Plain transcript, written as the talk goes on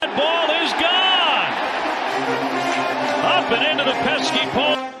and into the pesky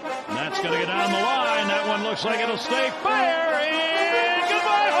pole. And that's going to get down the line. That one looks like it'll stay fair. And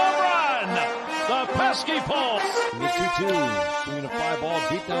goodbye, home run. The pesky pole. The 2-2. Swinging a fly ball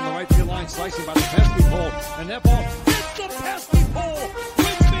deep down the right field line. Slicing by the pesky pole. And that ball hits the pesky pole,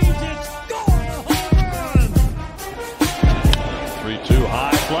 which means it's gone. A home run. 3-2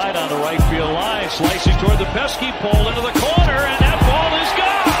 high fly down the right field line. Slicing toward the pesky pole into the corner. And that ball is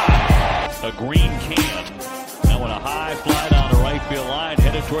gone. A green can. Now with a high fly down the right field line,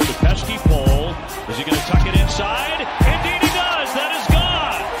 headed toward the pesky pole. Is he going to tuck it inside? Indeed he does. That is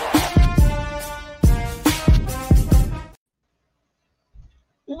gone.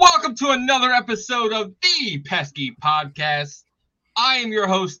 Welcome to another episode of the Pesky Podcast. I am your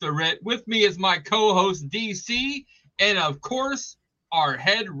host, the Ritt. With me is my co-host, DC, and of course, our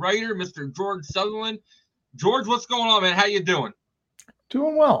head writer, Mr. George Sutherland. George, what's going on, man? How you doing?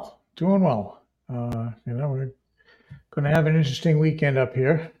 Doing well. We're going to have an interesting weekend up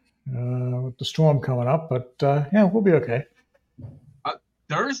here with the storm coming up, but we'll be okay.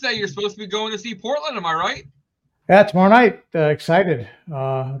 Thursday, you're supposed to be going to see Portland, am I right? Yeah, tomorrow night. Excited.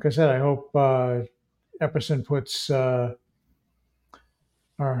 Like I said, I hope Epperson puts our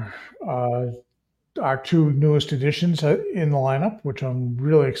two newest additions in the lineup, which I'm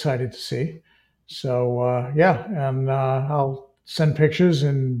really excited to see. So, I'll send pictures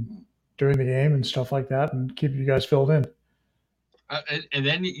during the game and stuff like that and keep you guys filled in. And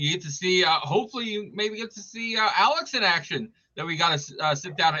then you get to see, hopefully you maybe get to see Alex in action that we got to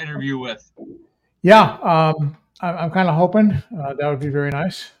sit down and interview with. Yeah, I'm kind of hoping that would be very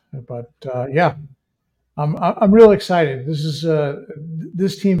nice. But I'm real excited.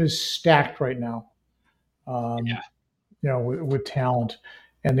 This team is stacked right now. With talent.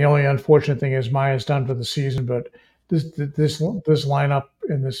 And the only unfortunate thing is Maya's done for the season, but this lineup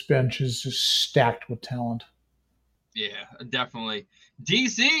and this bench is just stacked with talent. Yeah, definitely.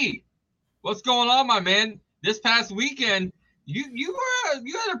 DC, what's going on, my man? This past weekend, you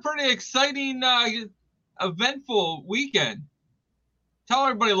had a pretty exciting, eventful weekend. Tell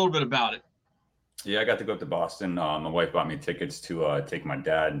everybody a little bit about it. Yeah, I got to go up to Boston. My wife bought me tickets to take my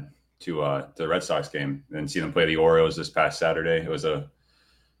dad to the Red Sox game and see them play the Orioles this past Saturday. It was a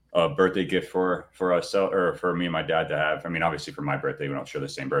birthday gift for us, or for me and my dad to have. I mean, obviously for my birthday, we don't share the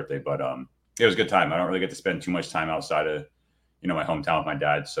same birthday, but it was a good time. I don't really get to spend too much time outside of, my hometown with my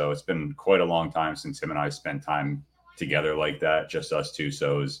dad. So it's been quite a long time since him and I spent time together like that, just us two.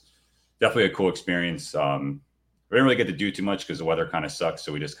 So it was definitely a cool experience. We didn't really get to do too much because the weather kind of sucks.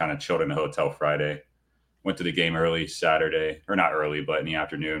 So we just kind of chilled in the hotel Friday, went to the game early Saturday, or not early, but in the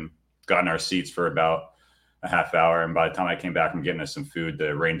afternoon, got in our seats for about a half hour. And by the time I came back from getting us some food,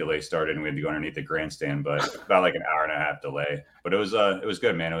 the rain delay started and we had to go underneath the grandstand, but about like an hour and a half delay. But it was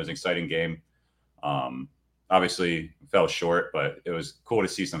good, man. It was an exciting game. Obviously fell short, but it was cool to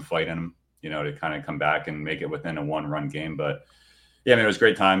see some fight in them, to kind of come back and make it within a 1-run game. But yeah, it was a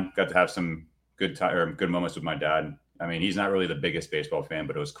great time. Got to have some good moments with my dad. I mean, he's not really the biggest baseball fan,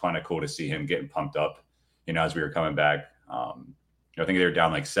 but it was kind of cool to see him getting pumped up, as we were coming back. I think they were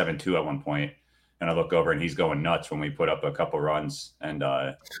down like 7-2 at one point. And I look over and he's going nuts when we put up a couple runs. And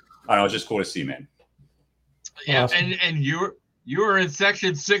I don't know, it's just cool to see, man. Yeah, awesome. And you were in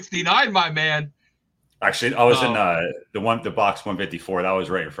section 69, my man. Actually, I was in the box 154. That was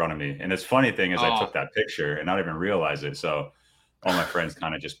right in front of me. And this funny thing is I took that picture and I didn't even realize it. So all my friends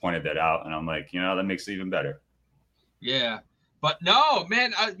kind of just pointed that out. And I'm like, that makes it even better. Yeah. But no,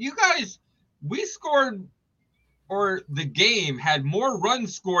 man, you guys, we scored – or the game had more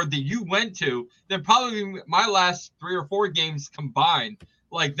runs scored that you went to than probably my last 3 or 4 games combined.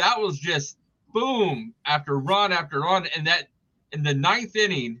 Like, that was just boom after run after run. And that in the 9th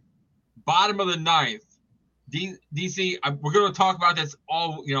inning, bottom of the 9th, DC, we're going to talk about this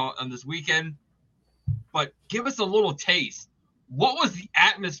all, on this weekend, but give us a little taste. What was the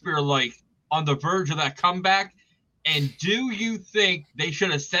atmosphere like on the verge of that comeback? And do you think they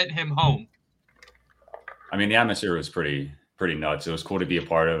should have sent him home? I mean, the atmosphere was pretty nuts. It was cool to be a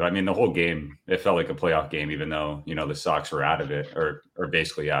part of. I mean, the whole game, it felt like a playoff game, even though, the Sox were out of it or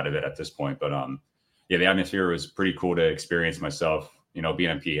basically out of it at this point. But the atmosphere was pretty cool to experience myself.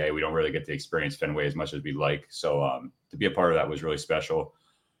 Being in PA, we don't really get to experience Fenway as much as we'd like. So to be a part of that was really special.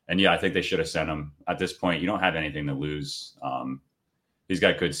 And yeah, I think they should have sent him. At this point, you don't have anything to lose. He's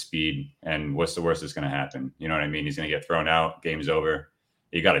got good speed, and what's the worst that's going to happen? You know what I mean? He's going to get thrown out. Game's over.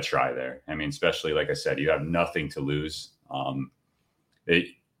 You got to try there. I mean, especially like I said, you have nothing to lose.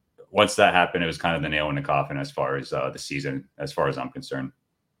 Once that happened, it was kind of the nail in the coffin as far as the season, as far as I'm concerned.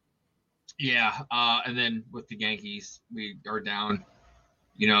 Yeah, and then with the Yankees, we are down,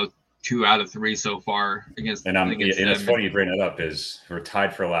 2 out of 3 so far against And against and it's them. funny you bring that up is we're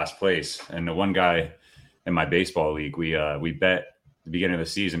tied for last place. And the one guy in my baseball league, we bet the beginning of the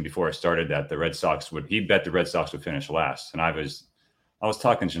season before I started that the Red Sox he bet the Red Sox would finish last. And I was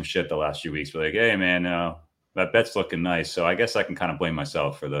talking some shit the last few weeks. We're like, hey man, that bet's looking nice. So I guess I can kind of blame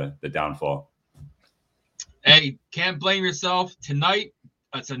myself for the downfall. Hey, can't blame yourself. Tonight,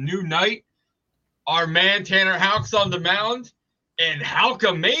 it's a new night. Our man Tanner Houck's on the mound. And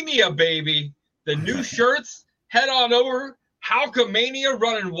Houkamania, baby. The new shirts, head on over. Houkamania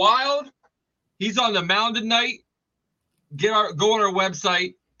running wild. He's on the mound tonight. Go on our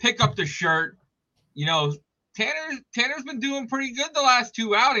website, pick up the shirt. You know, Tanner's been doing pretty good the last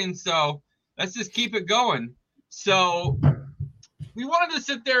 2 outings, so let's just keep it going. So we wanted to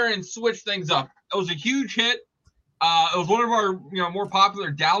sit there and switch things up. It was a huge hit. It was one of our more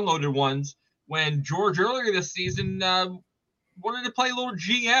popular downloaded ones when George earlier this season wanted to play a little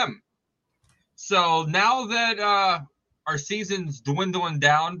GM. So now that our season's dwindling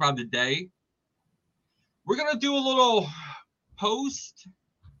down by the day, we're going to do a little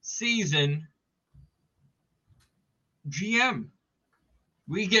post-season GM.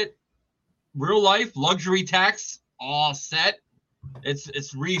 We get real life luxury tax all set.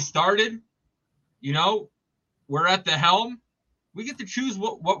 It's restarted. We're at the helm. We get to choose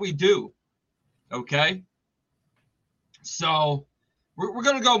what we do. Okay? So we're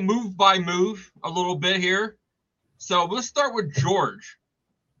going to go move by move a little bit here. So let's start with George.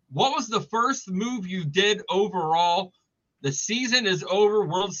 What was the first move you did overall? The season is over.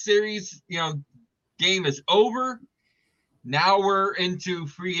 World Series, game is over. Now we're into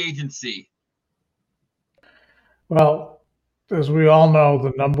free agency. Well, as we all know,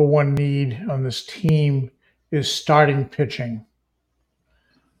 the number one need on this team is starting pitching.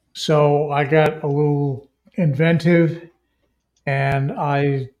 So I got a little inventive, and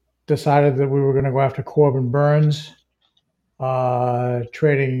I decided that we were going to go after Corbin Burns,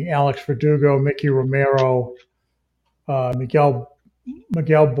 trading Alex Verdugo, Mickey Romero, Miguel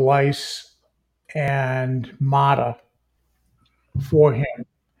Blyce, and Mata for him.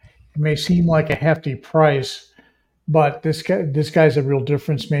 It may seem like a hefty price, but this guy's a real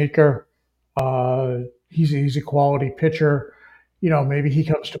difference maker. He's a quality pitcher. Maybe he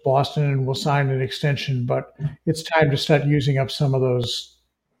comes to Boston and we'll sign an extension, but it's time to start using up some of those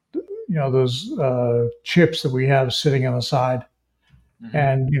chips that we have sitting on the side. Mm-hmm.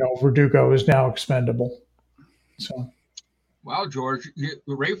 And, Verdugo is now expendable. So. Wow, George,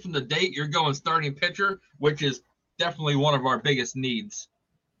 right from the date, you're going starting pitcher, which is definitely one of our biggest needs.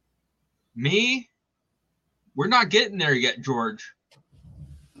 Me, we're not getting there yet, George.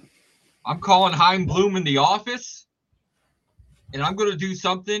 I'm calling Chaim Bloom in the office, and I'm going to do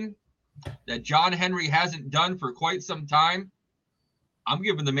something that John Henry hasn't done for quite some time. I'm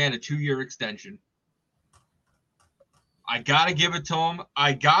giving the man a 2-year extension. I got to give it to him.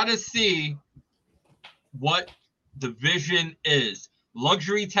 I got to see what the vision is.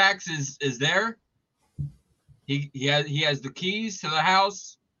 Luxury tax is there. He has the keys to the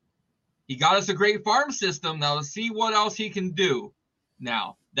house. He got us a great farm system. Now let's see what else he can do.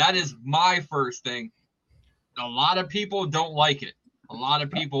 Now, that is my first thing. A lot of people don't like it.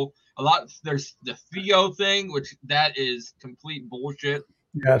 There's the Theo thing, which that is complete bullshit.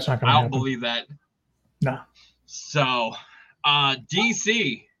 Yeah, it's not going to happen. I don't believe that. No. So,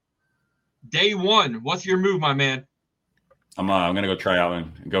 DC, day one, what's your move, my man? I'm going to go try out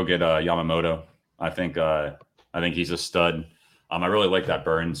and go get Yamamoto. I think he's a stud. I really like that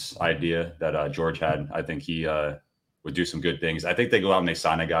Burns idea that George had. I think he would do some good things. I think they go out and they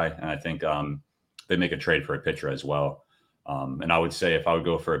sign a guy, and I think they make a trade for a pitcher as well. And I would say if I would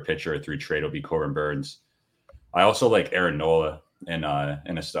go for a pitcher through trade, it'll be Corbin Burns. I also like Aaron Nola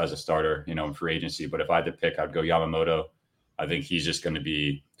as a starter, in free agency. But if I had to pick, I'd go Yamamoto. I think he's just going to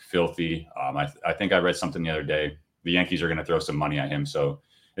be filthy. I think I read something the other day. The Yankees are going to throw some money at him, so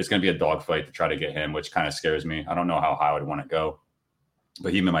it's going to be a dogfight to try to get him, which kind of scares me. I don't know how high I would want to go,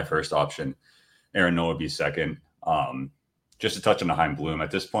 but he'd be my first option. Aaron Nola would be second. Just to touch on the Chaim Bloom,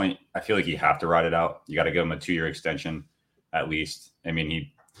 at this point, I feel like you have to ride it out. You got to give him a 2-year extension at least. I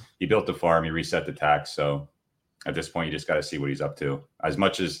mean, he built the farm, he reset the tax, so at this point, you just got to see what he's up to. As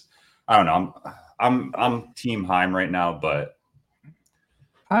much as I don't know, I'm Team Chaim right now, but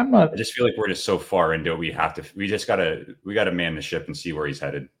I just feel like we're just so far into it. We got to man the ship and see where he's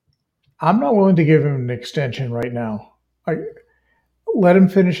headed. I'm not willing to give him an extension right now. Let him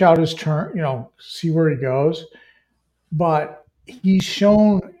finish out his term, see where he goes. But he's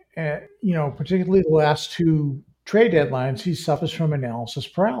shown, particularly the last 2 trade deadlines, he suffers from analysis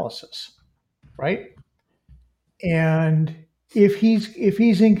paralysis, right? And if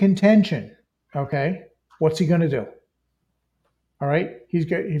he's in contention, okay, what's he going to do? All right,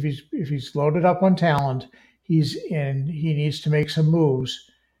 if he's loaded up on talent, he needs to make some moves.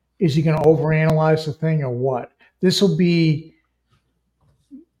 Is he going to overanalyze the thing or what? This will be,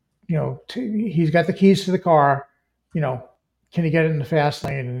 he's got the keys to the car. You know, can he get it in the fast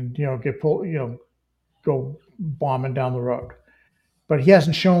lane and get pulled? Go bombing down the road. But he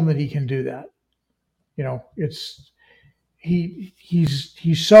hasn't shown that he can do that. It's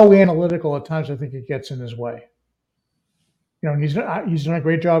he's so analytical at times. I think it gets in his way. And he's done a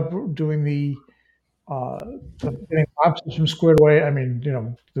great job doing the getting farm system squared away. I mean,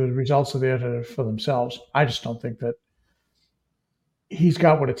 the results are there for themselves. I just don't think that he's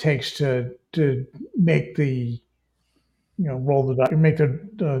got what it takes to make the roll the dice, make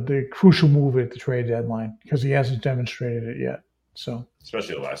the crucial move at the trade deadline because he hasn't demonstrated it yet. So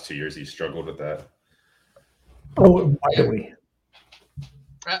especially the last 2 years, he struggled with that. Oh, mightily.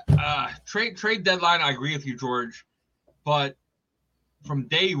 Trade deadline. I agree with you, George, but from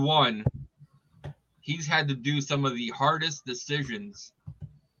day one, he's had to do some of the hardest decisions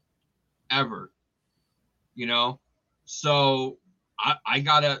ever. So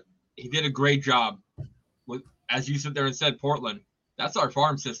he did a great job with, as you sit there and said, Portland. That's our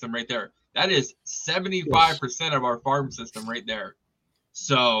farm system right there. That is 75% of our farm system right there.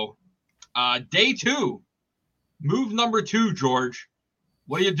 So, day 2, move number 2, George.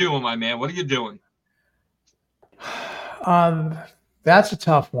 What are you doing, my man? What are you doing? That's a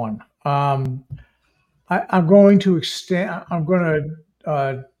tough one. I'm going to extend. I'm going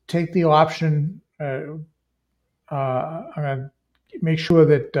to take the option. I'm going to make sure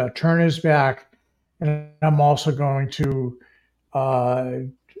that Turner's back, and I'm also going to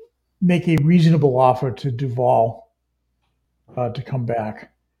make a reasonable offer to Duvall to come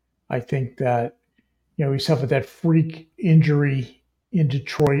back. I think that he suffered that freak injury in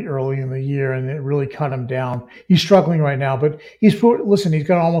Detroit early in the year, and it really cut him down. He's struggling right now, but he's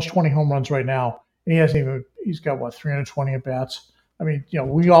got almost 20 home runs right now, and he's got 320 at bats. I mean,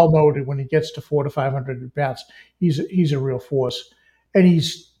 we all know that when he gets to 400 to 500 at bats, he's a real force, and he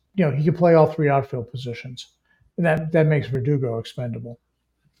can play all 3 outfield positions, and that makes Verdugo expendable.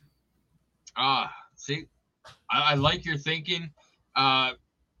 See, I like your thinking.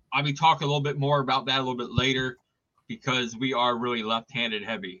 I'll be talking a little bit more about that a little bit later because we are really left-handed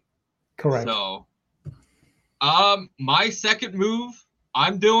heavy. Correct. So, my second move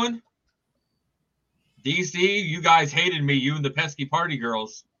I'm doing, DC, you guys hated me, you and the pesky party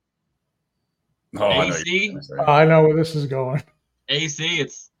girls. Oh, AC, I know where this is going. AC,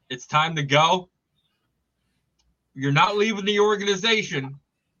 it's time to go. You're not leaving the organization,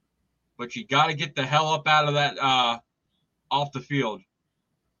 but you got to get the hell up out of that off the field.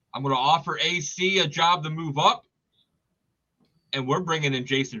 I'm going to offer AC a job to move up, and we're bringing in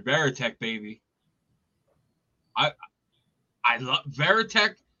Jason Varitek, baby. I love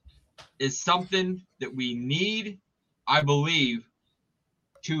Varitek is something that we need, I believe,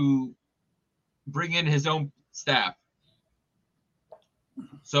 to bring in his own staff.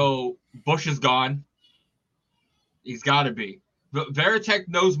 So Bush is gone. He's got to be. But Varitek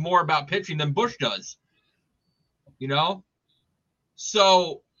knows more about pitching than Bush does.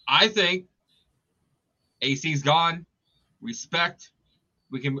 So I think AC's gone. Respect.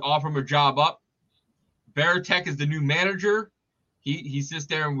 We can offer him a job up. Varitek is the new manager. He sits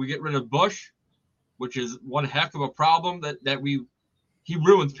there and we get rid of Bush, which is one heck of a problem that he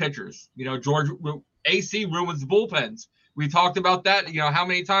ruins pitchers. George, AC ruins bullpens. We talked about that, how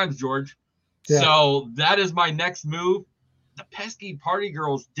many times, George? Yeah. So that is my next move. The pesky party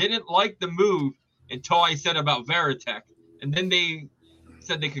girls didn't like the move until I said about Varitek, and then they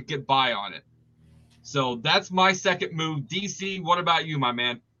said they could get by on it. So that's my second move. DC, what about you, my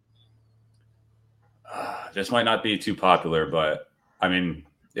man? This might not be too popular, but I mean,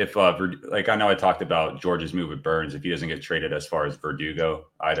 if I know I talked about George's move with Burns. If he doesn't get traded as far as Verdugo,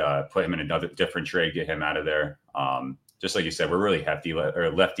 I'd put him in another different trade, get him out of there. Just like you said, we're really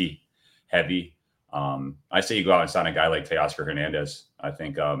lefty heavy. I say you go out and sign a guy like Teoscar Hernandez. I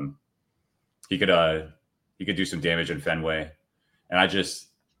think he could do some damage in Fenway. And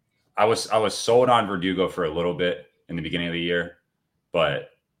I was sold on Verdugo for a little bit in the beginning of the year, but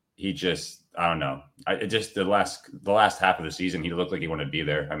he just, I don't know. The last half of the season, he looked like he wanted to be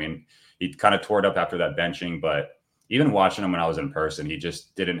there. I mean, he kind of tore it up after that benching, but even watching him when I was in person, he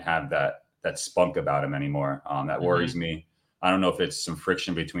just didn't have that spunk about him anymore. That worries me. I don't know if it's some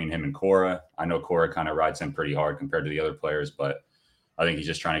friction between him and Cora. I know Cora kind of rides him pretty hard compared to the other players, but I think he's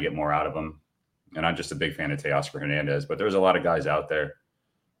just trying to get more out of him. And I'm just a big fan of Teoscar Hernandez, but there's a lot of guys out there.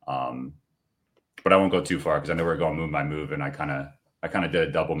 but I won't go too far because I know we're going move by move, and I kind of did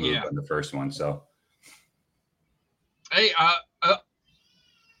a double move on the first one. So, hey,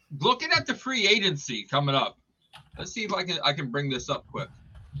 looking at the free agency coming up, let's see if I can bring this up quick.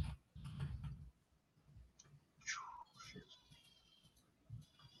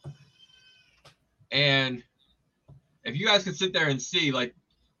 And if you guys can sit there and see, like,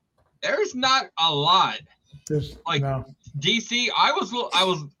 there's not a lot. DC, I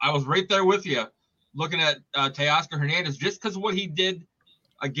was right there with you, looking at Teoscar Hernandez just because of what he did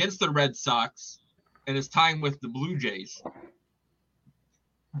against the Red Sox and his time with the Blue Jays.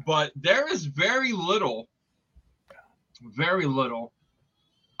 But there is very little,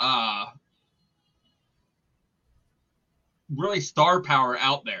 really star power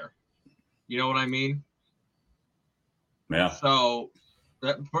out there. You know what I mean? Yeah. So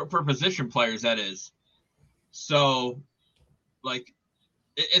for position players, that is. So, like,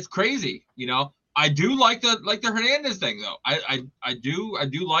 it's crazy. You know, I do like the Hernandez thing though. I do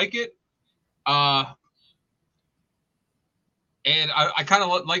like it. And I kind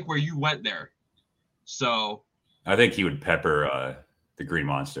of like where you went there. So I think he would pepper the Green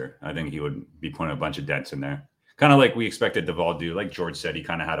Monster. I think he would be putting a bunch of dents in there. Kind of like we expected Duvall to do. Like George said, he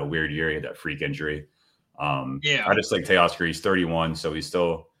kind of had a weird year. He had that freak injury. Yeah. I just like Teoscar. He's 31, so he's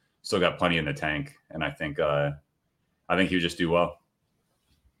still got plenty in the tank. And I think he would just do well.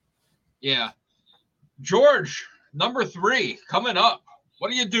 Yeah. George, number 3, coming up.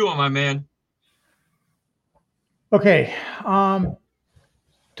 What are you doing, my man? Okay.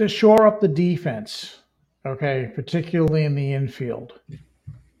 To shore up the defense, okay, particularly in the infield,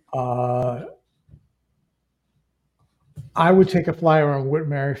 I would take a flyer on Whit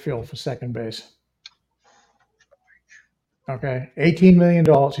Merrifield for second base. Okay, $18 million.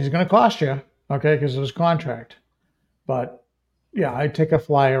 He's going to cost you, okay, because of his contract. But yeah, I'd take a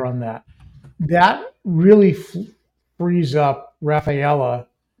flyer on that. That really frees up Rafaela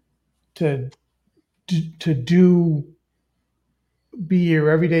to be your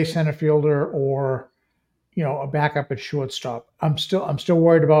everyday center fielder or, you know, a backup at shortstop. I'm still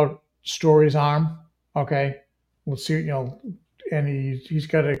worried about Story's arm. Okay, we'll see. You know, and he's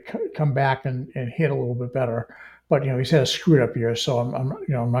got to come back and hit a little bit better. But, you know, he's had a screwed up year, so I'm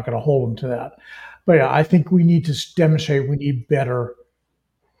not going to hold him to that. But yeah, I think we need to demonstrate we need better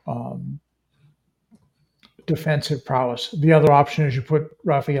defensive prowess. The other option is you put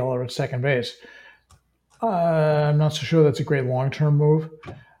Rafaela at second base. I'm not so sure that's a great long-term move,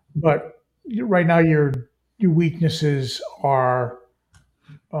 but right now your weaknesses are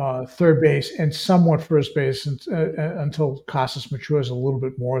third base and somewhat first base until Casas matures a little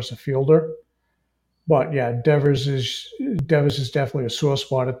bit more as a fielder. But yeah, Devers is definitely a sore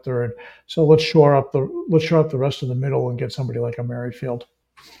spot at third. So let's shore up the rest of the middle and get somebody like a Merrifield.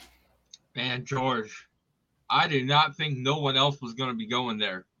 Man, George, I did not think no one else was going to be going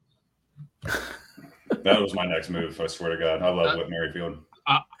there. That was my next move. I swear to God, I love Whit Merrifield.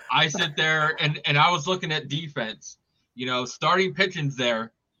 I sit there and I was looking at defense. You know, starting pitching's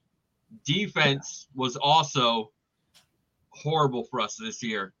there. Defense was also horrible for us this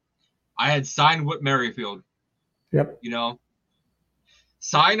year. I had signed Whit Merrifield. Yep. You know,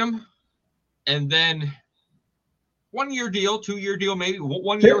 sign him, and then 1 year deal, 2 year deal, maybe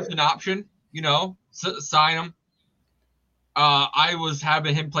 1 year with an option. You know, sign him. I was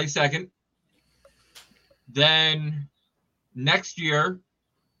having him play second. Then next year,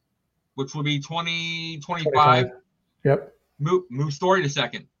 which would be 2025, yep. Move Story to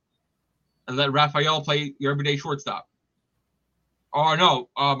second, and let Rafael play your everyday shortstop. Or no,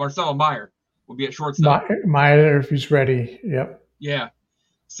 Marcelo Meyer will be at shortstop. Meyer, if he's ready. Yep. Yeah.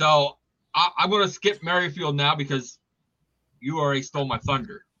 So I'm going to skip Merrifield now because you already stole my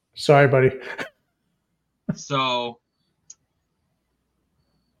thunder. Sorry, buddy. So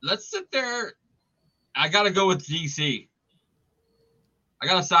let's sit there. I got to go with DC. I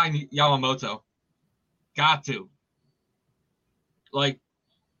got to sign Yamamoto. Got to. Like,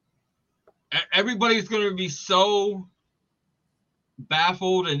 everybody's going to be so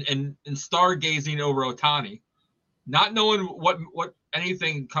baffled and stargazing over Ohtani, not knowing what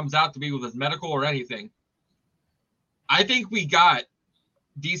anything comes out to be with his medical or anything. I think we got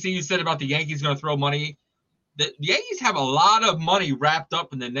DC. You said about the Yankees going to throw money. The Yankees have a lot of money wrapped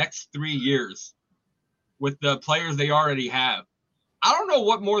up in the next 3 years with the players they already have. I don't know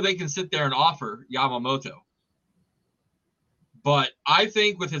what more they can sit there and offer Yamamoto, but I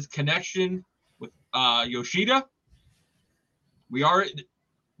think with his connection with Yoshida,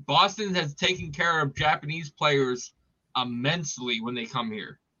 Boston has taken care of Japanese players immensely when they come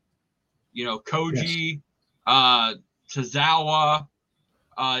here. You know, Koji, Tozawa,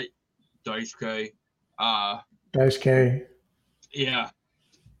 Dice K. Dice K. Yeah.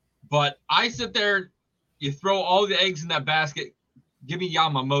 But I sit there, you throw all the eggs in that basket, give me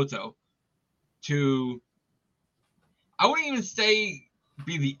Yamamoto to, I wouldn't even say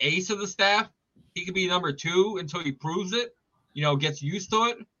be the ace of the staff. He could be number 2 until he proves it, gets used to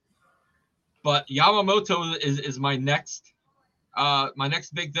it. But Yamamoto is my next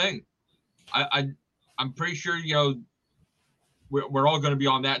big thing. I'm pretty sure, we're all going to be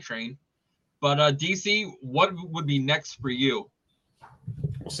on that train. But DC, what would be next for you?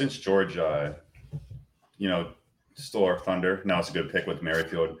 Well, since George, stole our thunder, now it's a good pick with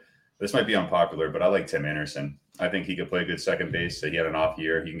Merrifield. This might be unpopular, but I like Tim Anderson. I think he could play good second base. He had an off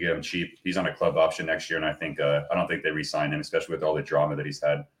year. You can get him cheap. He's on a club option next year, and I don't think they re-sign him, especially with all the drama that he's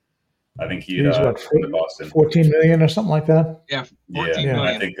had. I think he's what, Boston. 14 million or something like that. Yeah, 14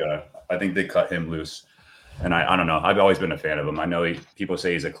 million. I think they cut him loose, and I don't know. I've always been a fan of him. I know people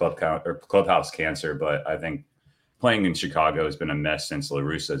say he's a clubhouse cancer, but I think playing in Chicago has been a mess since La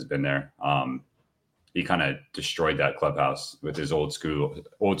Russa has been there. He kind of destroyed that clubhouse with his old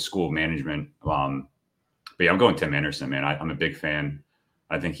school management. But yeah, I'm going Tim Anderson, man. I'm a big fan.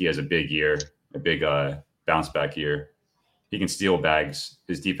 I think he has a big year, a big bounce back year. He can steal bags.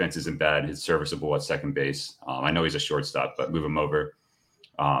 His defense isn't bad. He's serviceable at second base. I know he's a shortstop, but move him over.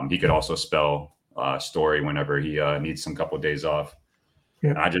 He could also spell Story whenever he needs some couple of days off.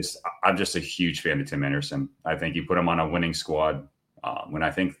 Yeah. I'm just a huge fan of Tim Anderson. I think you put him on a winning squad. When I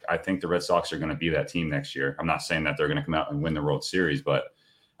think the Red Sox are going to be that team next year. I'm not saying that they're going to come out and win the World Series, but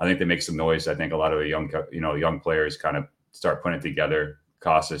I think they make some noise. I think a lot of the young players kind of start putting it together.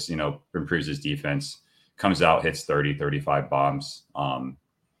 Casas, improves his defense, comes out, hits 30, 35 bombs.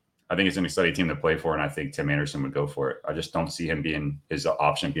 I think it's an exciting team to play for, and I think Tim Anderson would go for it. I just don't see him being his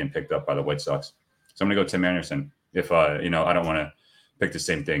option being picked up by the White Sox. So I'm going to go Tim Anderson. If I don't want to pick the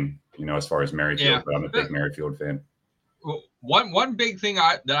same thing, as far as Merrifield, but I'm a big Merrifield fan. Well, one big thing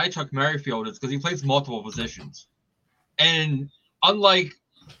that I took Merrifield is because he plays multiple positions, and unlike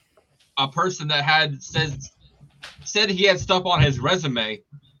a person that said he had stuff on his resume,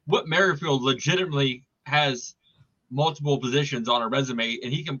 what Merrifield legitimately has multiple positions on a resume,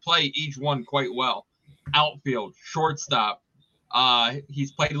 and he can play each one quite well. Outfield, shortstop.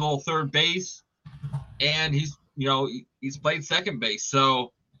 He's played a little third base, and he's played second base.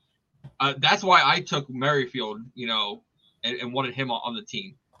 So that's why I took Merrifield, and wanted him on the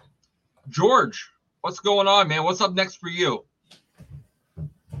team. George, what's going on, man? What's up next for you?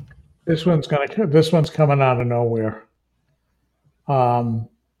 This one's coming out of nowhere.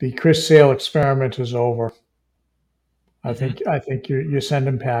 The Chris Sale experiment is over. I think you send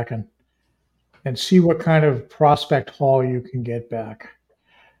him packing and see what kind of prospect haul you can get back.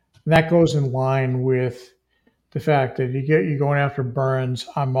 And that goes in line with the fact that you're going after Burns.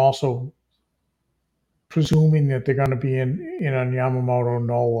 I'm also presuming that they're going to be in on Yamamoto,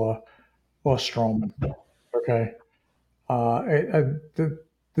 Nola, or Stroman. Okay.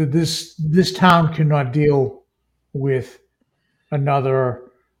 This town cannot deal with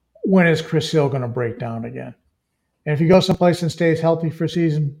another. When is Chris Hill going to break down again? And if he goes someplace and stays healthy for a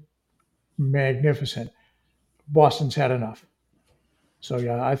season, magnificent. Boston's had enough. So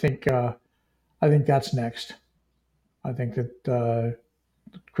yeah, I think that's next. I think that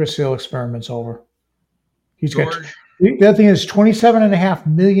Chris Hill experiment's over. He's got. The other thing is $27.5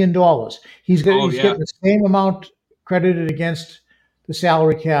 million. He's getting the same amount credited against the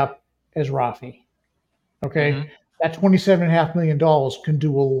salary cap as Rafi. Okay, that $27.5 million can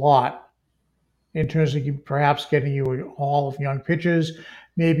do a lot in terms of perhaps getting you a haul of young pitchers,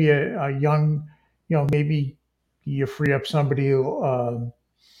 maybe a young, maybe you free up somebody, out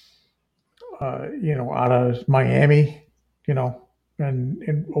of Miami,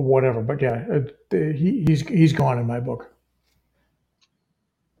 and or whatever. But yeah, he's gone in my book.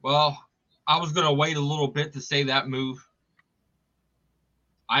 Well, I was going to wait a little bit to say that move.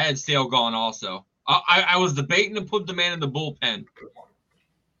 I had Sale gone also. I was debating to put the man in the bullpen,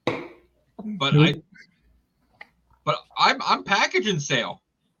 but I'm packaging Sale.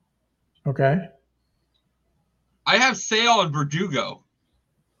 Okay. I have Sale and Verdugo.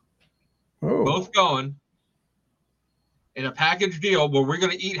 Oh. Both going in a package deal where we're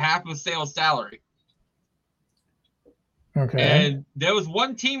going to eat half of Sale's salary. Okay. And there was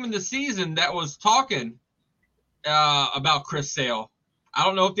one team in the season that was talking about Chris Sale. I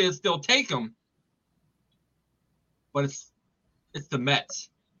don't know if they'll still take him, but it's the Mets.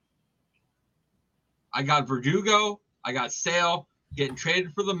 I got Verdugo. I got Sale getting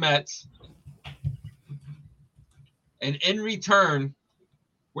traded for the Mets. And in return,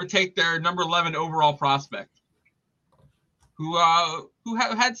 we'll take their number 11 overall prospect, who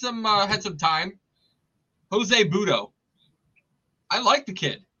had some time. Jose Budo. I like the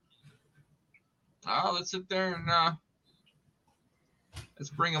kid. Let's sit there and let's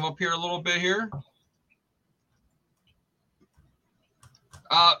bring him up here a little bit here.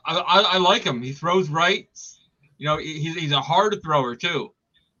 I like him. He throws right. You know, he's a hard thrower too.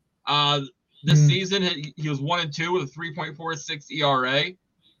 This season he was 1-2 with a 3.46 ERA.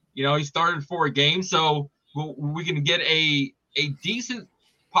 You know, he started 4 games, so we can get a decent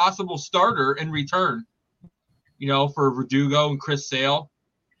possible starter in return. You know, for Verdugo and Chris Sale.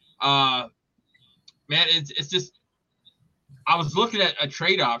 Man, it's just I was looking at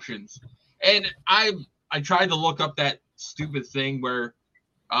trade options, and I tried to look up that stupid thing where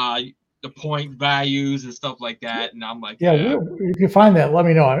the point values and stuff like that, and I'm like, yeah. If you find that, let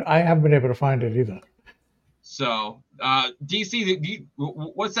me know. I haven't been able to find it either. So, DC,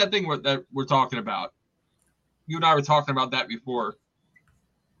 what's that thing that we're talking about? You and I were talking about that before.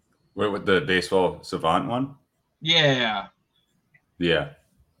 Wait, with the baseball savant one? Yeah. Yeah.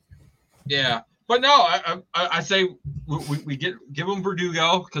 But no, I say we give them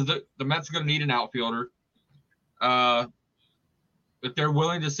Verdugo because the Mets are going to need an outfielder. If they're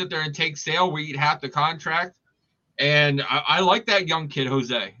willing to sit there and take Sale, we eat half the contract. And I like that young kid,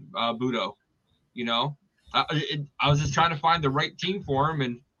 Jose Budo. You know, I was just trying to find the right team for him,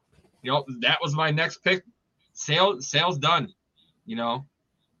 and you know that was my next pick. Sale's done. You know,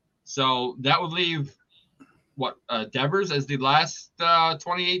 so that would leave Devers as the last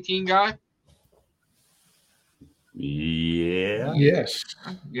 2018 guy. Yeah. Yes.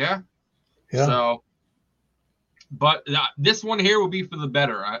 Yeah. So, but this one here will be for the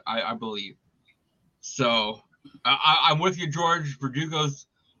better, I believe. So, I'm with you, George. Verdugo's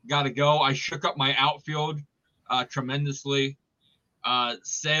got to go. I shook up my outfield tremendously.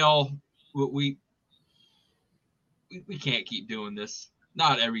 Sale, we can't keep doing this.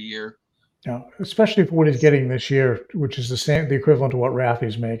 Not every year. No, especially for what he's getting this year, which is the equivalent to what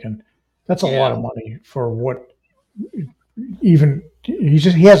Raffy's making. That's a lot of money for what. Even he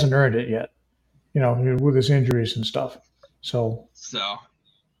hasn't earned it yet, you know, with his injuries and stuff. So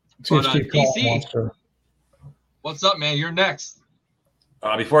but DC, what's up, man? You're next.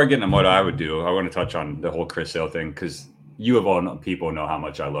 Before I get into what I would do, I want to touch on the whole Chris Sale thing because you of all people know how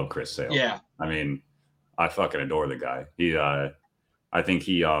much I love Chris Sale. Yeah, I mean, I fucking adore the guy. He, I think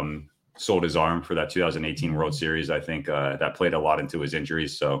he sold his arm for that 2018 World Series. I think that played a lot into his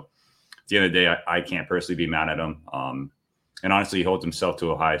injuries. So at the end of the day, I can't personally be mad at him. And honestly, he holds himself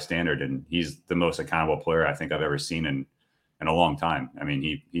to a high standard, and he's the most accountable player I think I've ever seen in a long time. I mean,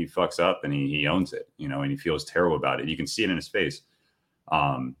 he fucks up and he owns it, you know, and he feels terrible about it. You can see it in his face.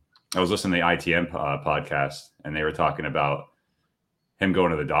 I was listening to the ITM podcast, and they were talking about him going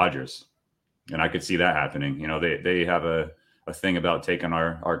to the Dodgers, and I could see that happening. You know, they have a thing about taking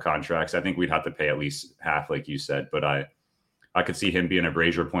our contracts. I think we'd have to pay at least half, like you said, but I could see him being a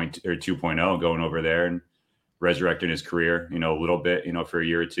Brazier 2.0, going over there and resurrecting his career, you know, a little bit, you know, for a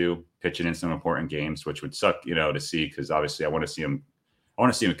year or two, pitching in some important games, which would suck, you know, to see, because obviously I want to see him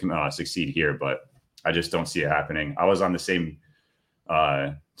succeed here, but I just don't see it happening. I was on the same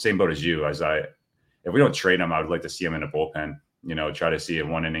boat as you. If we don't trade him, I would like to see him in a bullpen, you know, try to see a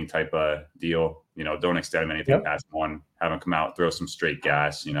 1-inning type of deal, you know, don't extend him anything past 1, have him come out, throw some straight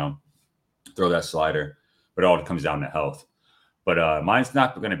gas, you know, throw that slider, but it all comes down to health. But mine's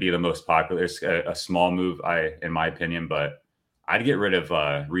not going to be the most popular. It's a small move, in my opinion, but I'd get rid of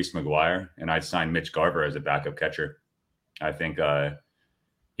Reese McGuire and I'd sign Mitch Garver as a backup catcher. I think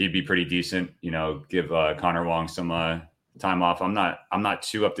he'd be pretty decent. You know, give Connor Wong some time off. I'm not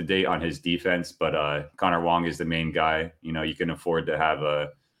too up to date on his defense, but Connor Wong is the main guy. You know, you can afford to have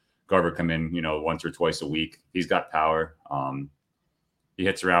Garver come in, you know, once or twice a week. He's got power. He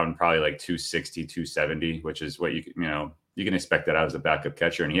hits around probably like 260, 270, which is what you can expect that out as a backup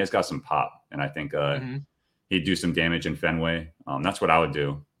catcher, and he has got some pop. And I think he'd do some damage in Fenway. That's what I would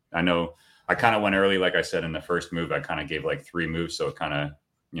do. I know I kind of went early, like I said in the first move. I kind of gave like 3 moves, so it kind of,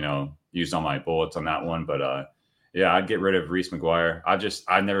 you know, used all my bullets on that one. But yeah, I'd get rid of Reese McGuire.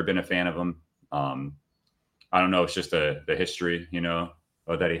 I've never been a fan of him. I don't know. It's just the history, you know,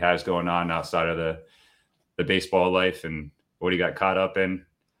 that he has going on outside of the baseball life and what he got caught up in.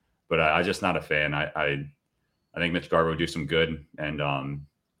 But I'm just not a fan. I think Mitch Garver would do some good and,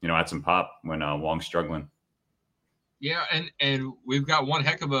 you know, add some pop when Wong's struggling. Yeah, and we've got one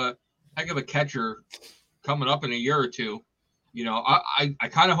heck of a catcher coming up in a year or two. You know, I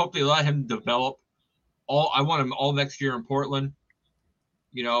kind of hope they let him develop. I want him all next year in Portland.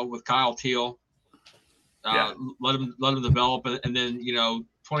 You know, with Kyle Teal. Let him develop, and then, you know,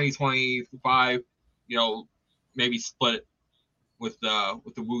 2025, you know, maybe split it. with the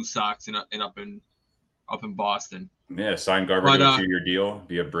Woo Sox and up in Boston. Yeah, sign Garber to a 2-year deal,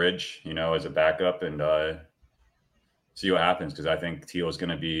 be a bridge, as a backup, and see what happens. Because I think Teal is going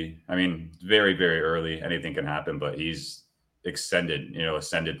to be, very, very early. Anything can happen, but he's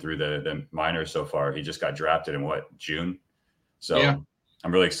ascended through the minors so far. He just got drafted in June. So yeah.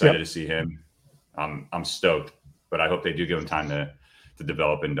 I'm really excited to see him. I'm stoked, but I hope they do give him time to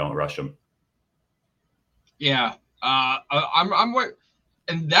develop and don't rush him. Yeah, I'm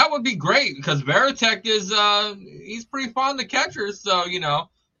and that would be great because Veritek is he's pretty fond of catchers, so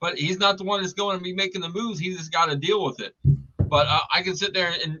but he's not the one that's going to be making the moves. He just got to deal with it. But I can sit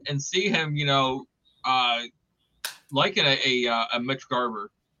there and see him, liking a Mitch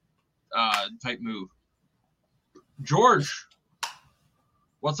Garber type move. George,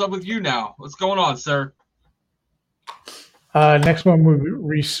 what's up with you now? What's going on, sir? Next one would be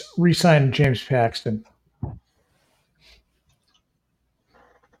re-sign James Paxton.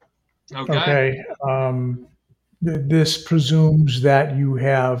 Okay. This presumes that you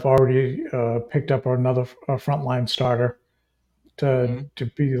have already picked up another frontline starter to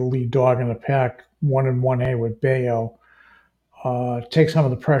be the lead dog in the pack, 1 and 1A with Bayo. Take some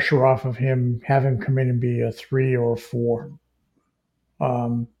of the pressure off of him, have him come in and be a 3 or a 4.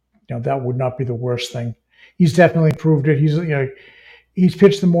 That would not be the worst thing. He's definitely proved it. He's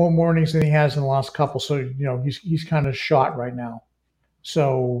pitched the more mornings than he has in the last couple, so he's kind of shot right now.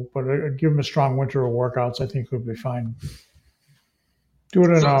 So, but give him a strong winter of workouts. I think he'll be fine. Do it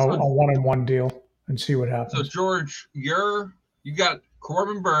in a 1-on-1 deal and see what happens. So, George, you got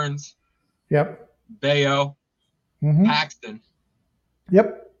Corbin Burns. Yep. Bayo. Paxton.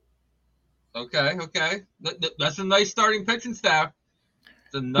 Yep. Okay. That's a nice starting pitching staff.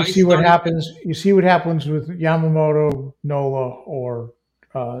 It's a nice. You see what happens. You see what happens with Yamamoto, Nola, or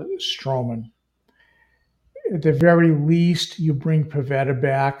Stroman. At the very least, you bring Pivetta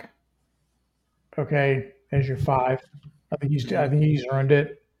back. Okay, as your 5. I think he's earned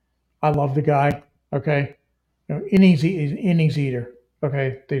it. I love the guy. Okay, innings eater.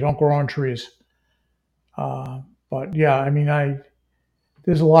 Okay, they don't grow on trees. But yeah,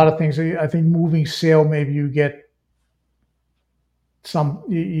 there's a lot of things. I think moving Sale, maybe you get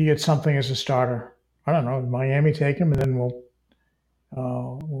something as a starter. I don't know. Miami take him, and then we'll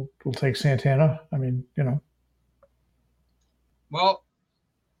take Santana. Well,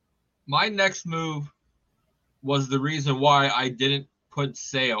 my next move was the reason why I didn't put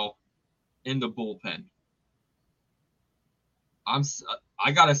Sale in the bullpen.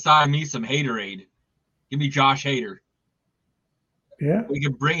 I gotta sign me some Haterade. Give me Josh Hader. Yeah. We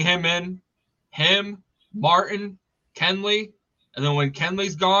can bring him in, Martin, Kenley, and then when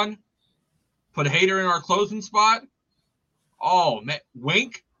Kenley's gone, put Hader in our closing spot. Oh man,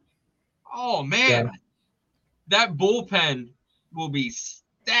 Wink. Oh man, That bullpen will be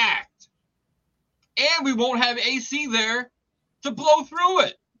stacked, and we won't have AC there to blow through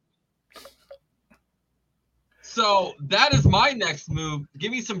it. So that is my next move.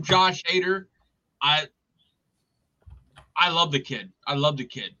 Give me some Josh Hader. I love the kid. I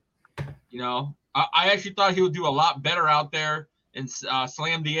actually thought he would do a lot better out there in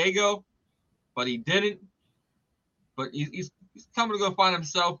Slam Diego, but he didn't. But he's coming to go find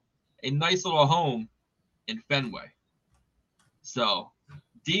himself a nice little home in Fenway. So,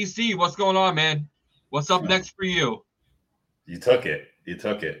 DC, what's going on, man? What's up next for you? You took it.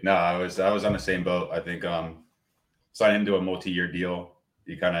 No, I was on the same boat. I think sign him to a multi-year deal.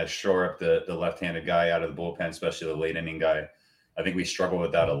 You kind of shore up the left-handed guy out of the bullpen, especially the late inning guy. I think we struggle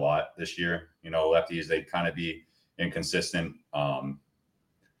with that a lot this year. Lefties, they kind of be inconsistent. And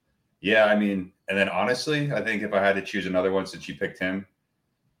then honestly, I think if I had to choose another one since you picked him,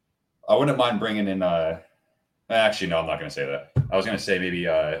 I wouldn't mind bringing in actually, no, I'm not going to say that. I was going to say maybe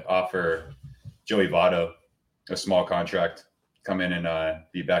offer Joey Votto a small contract, come in and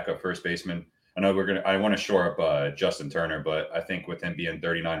be backup first baseman. I know I want to shore up Justin Turner, but I think with him being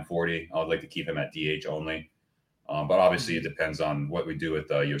 39-40, I would like to keep him at DH only. But obviously it depends on what we do with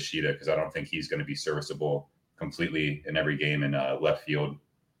Yoshida, because I don't think he's going to be serviceable completely in every game in left field.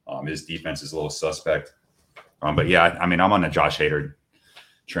 His defense is a little suspect. But yeah, I'm on the Josh Hader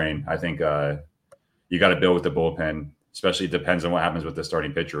train. I think you got to build with the bullpen, especially it depends on what happens with the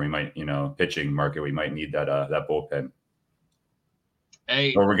starting pitcher. We might, pitching market, we might need that bullpen.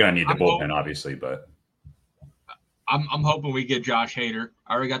 Hey, or we're going to need the bullpen, obviously, but I'm hoping we get Josh Hader.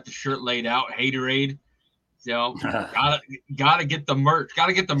 I already got the shirt laid out, Haterade. So gotta get the merch,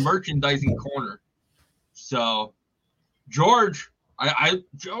 gotta get the merchandising corner. So George,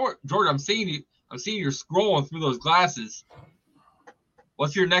 George, I'm seeing you scrolling through those glasses.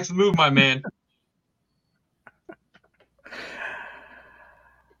 What's your next move, my man?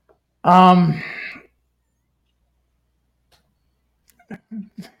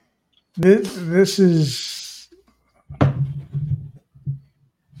 This is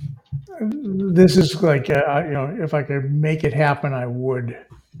like if I could make it happen, I would.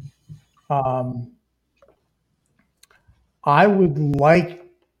 I would like.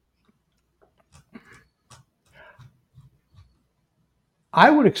 I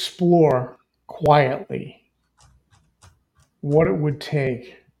would explore quietly what it would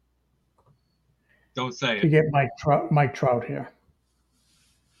take Don't say to it. get Mike Trout here.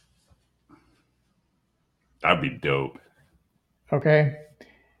 That'd be dope. Okay.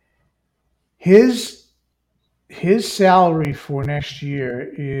 His salary for next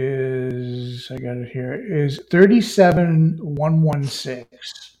year is, I got it here, is $37,116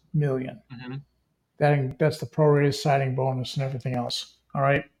 million. Mm-hmm. That's the prorated signing bonus and everything else. All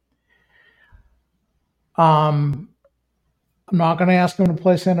right. I'm not going to ask him to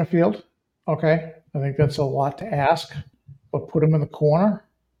play center field. Okay. I think that's a lot to ask, but put him in the corner.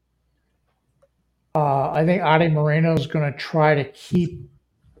 I think Adi Moreno is going to try to keep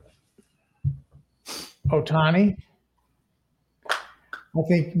Ohtani. I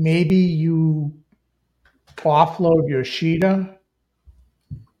think maybe you offload Yoshida.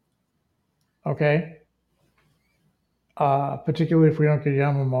 Okay. Particularly if we don't get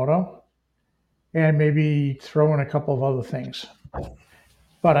Yamamoto. And maybe throw in a couple of other things.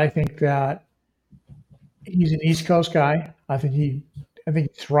 But I think that he's an East Coast guy. I think he'd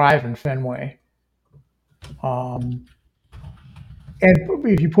thrive in Fenway. And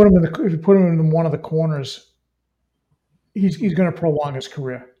if you put him in one of the corners, he's going to prolong his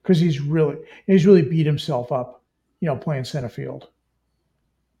career because he's really beat himself up, playing center field.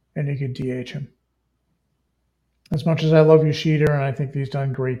 And you could DH him. As much as I love Yoshida and I think he's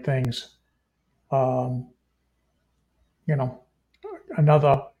done great things,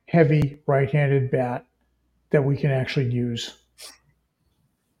 another heavy right-handed bat that we can actually use.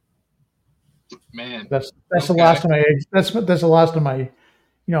 Man, that's the last of my that's the last of my,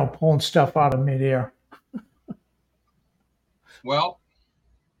 pulling stuff out of midair. Well,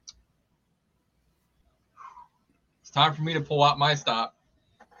 it's time for me to pull out my stop.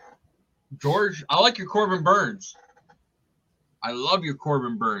 George, I like your Corbin Burns. I love your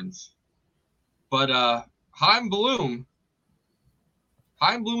Corbin Burns. But Chaim Bloom's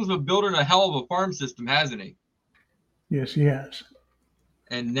been building a hell of a farm system, hasn't he? Yes, he has.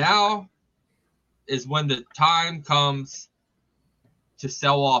 And now is when the time comes to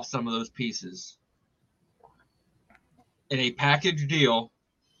sell off some of those pieces in a package deal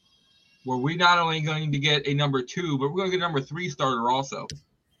where we're not only going to get a number 2, but we're going to get a number 3 starter also.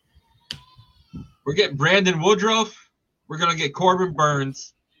 We're getting Brandon Woodruff. We're going to get Corbin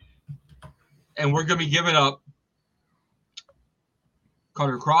Burns. And we're going to be giving up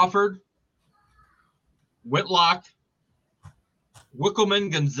Carter Crawford, Whitlock,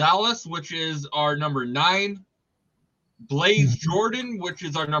 Wickelman Gonzalez, which is our number 9, Blaze Jordan, which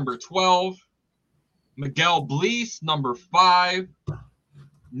is our number 12, Miguel Bleece, number 5,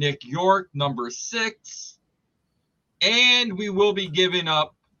 Nick York, number 6, and we will be giving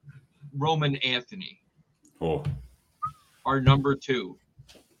up Roman Anthony, our number 2.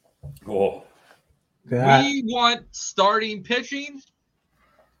 Cool. We want starting pitching.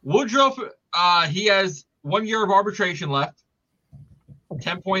 Woodruff, he has 1 year of arbitration left.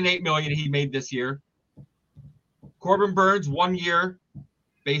 $10.8 million he made this year. Corbin Burns, 1 year,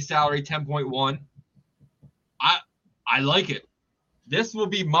 base salary $10.1. I like it. This will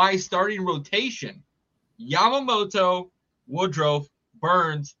be my starting rotation. Yamamoto, Woodruff,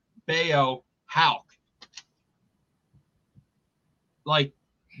 Burns, Bayo, Houck. Like,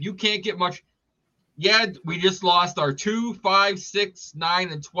 you can't get much. Yeah, we just lost our 2, 5, 6,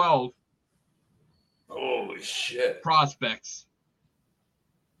 9, and 12. Holy shit. Prospects.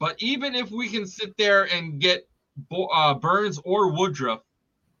 But even if we can sit there and get Burns or Woodruff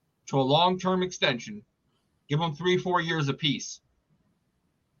to a long-term extension, give them 3-4 years apiece,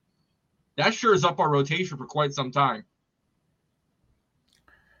 that sure is up our rotation for quite some time.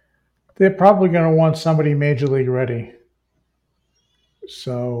 They're probably going to want somebody major league ready.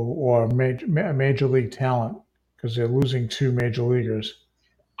 Or major league talent, because they're losing 2 major leaguers.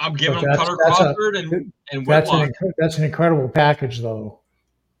 I'm giving them Cutter Crawford and Whitlock. That's an incredible package, though.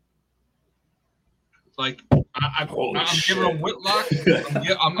 Like, I'm giving them Whitlock.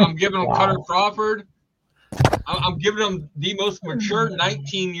 I'm giving them Cutter Crawford. I'm giving them the most mature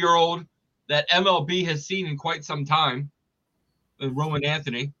 19-year-old that MLB has seen in quite some time, with Roman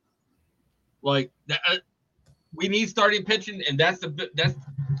Anthony. Like, we need starting pitching, and that's the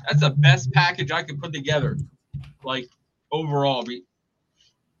best package I can put together. Like, overall,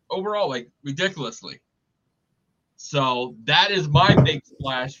 overall, like ridiculously. So that is my big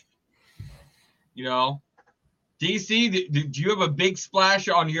splash. You know, DC, do you have a big splash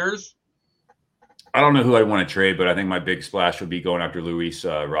on yours? I don't know who I'd want to trade, but I think my big splash would be going after Luis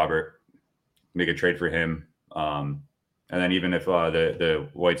Robert, make a trade for him. And then even if the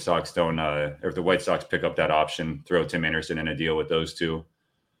White Sox don't, if the White Sox pick up that option, throw Tim Anderson in a deal with those two.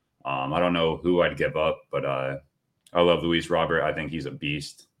 I don't know who I'd give up, but I love Luis Robert. I think he's a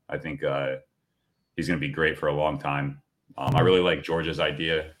beast. I think he's going to be great for a long time. I really like Georgia's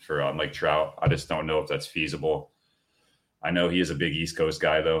idea for Mike Trout. I just don't know if that's feasible. I know he is a big East Coast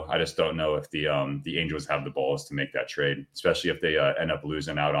guy, though. I just don't know if the Angels have the balls to make that trade, especially if they end up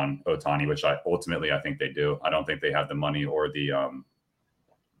losing out on Ohtani, which I think they do. I don't think they have the money or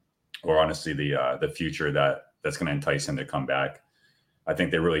honestly the future that's going to entice him to come back. I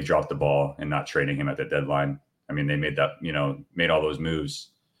think they really dropped the ball in not trading him at the deadline. I mean, they made all those moves,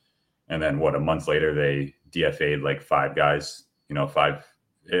 and then a month later they DFA'd like 5 guys.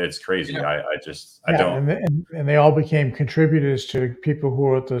 It's crazy. Yeah. I don't. And they all became contributors to people who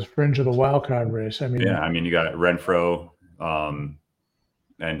were at the fringe of the wild card race. I mean, you got Renfroe, and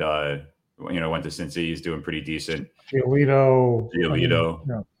went to Cincy. He's doing pretty decent. Giolito.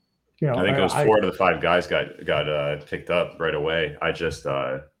 I think those 4 out of the 5 guys got picked up right away. I don't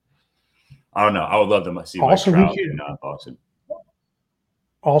know. I would love to see Mike Trout in Boston.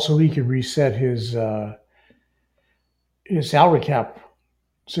 Also, he could reset his salary cap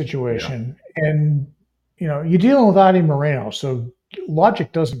situation, and you're dealing with Adi Moreno, so logic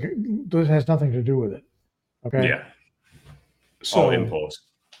has nothing to do with it. Okay. Yeah. So all impulse.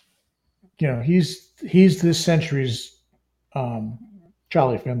 He's this century's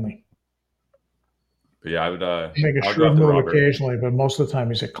Charlie Finley. But yeah, I would make a shrewd move occasionally, but most of the time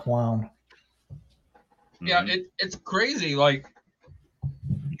he's a clown. Yeah, it's crazy. Like,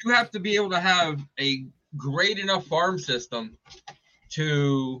 you have to be able to have a great enough farm system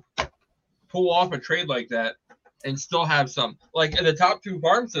to pull off a trade like that and still have some. Like, in the top 2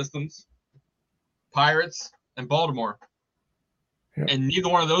 farm systems, Pirates and Baltimore. Yep. And neither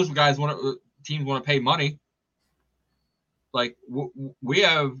one of those teams want to pay money. Like, we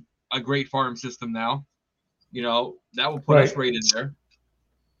have a great farm system now. That will put us right in there.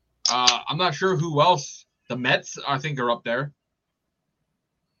 I'm not sure who else. The Mets, I think, are up there.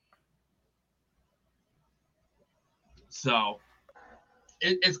 So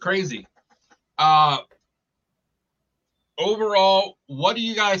it's crazy. Overall, what do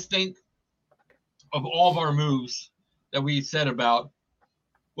you guys think of all of our moves that we said about?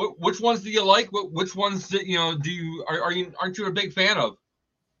 Which ones do you like? Which ones aren't you a big fan of?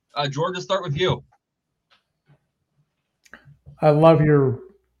 George, let's start with you. I love your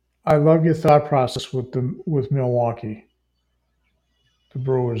thought process with Milwaukee, the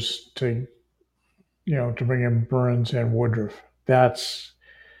Brewers, to bring in Burns and Woodruff. It's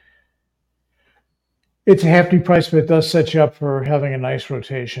a hefty price, but it does set you up for having a nice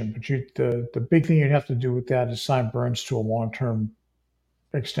rotation. But the big thing you'd have to do with that is sign Burns to a long-term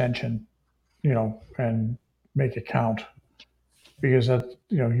extension, and make it count, because that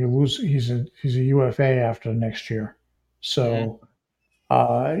you lose. He's a UFA after next year, so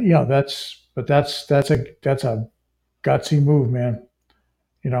that's a gutsy move, man.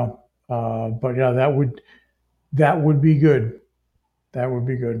 But yeah, that would be good. That would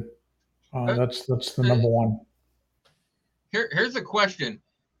be good. That's the number one. Here's a question.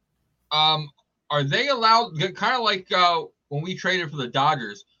 Are they allowed, kind of like when we traded for the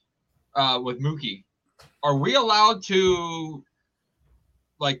Dodgers with Mookie, are we allowed to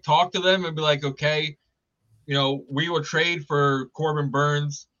talk to them and be like, okay, we will trade for Corbin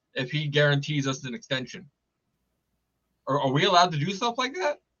Burns if he guarantees us an extension? Or are we allowed to do stuff like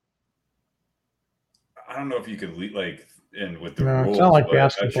that? I don't know if you could in with the rules. It's not like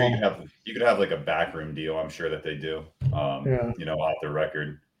basketball. I'm sure you could have like a backroom deal. I'm sure that they do. Off the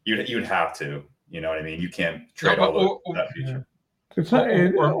record, you'd have to. You know what I mean? You can't trade that future. It's not.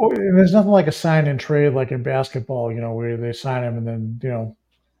 There's nothing like a sign and trade like in basketball. Where they sign him and then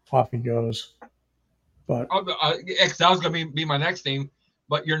off he goes. But that was going to be my next thing.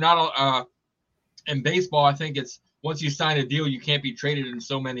 But you're not in baseball. I think it's once you sign a deal, you can't be traded in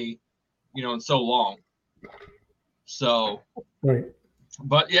so many, in so long. So, right.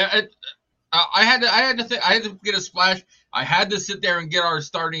 But yeah, I had to get a splash. I had to sit there and get our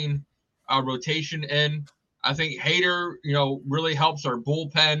starting rotation in. I think Hader, really helps our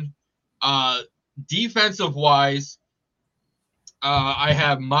bullpen. Defensive wise, I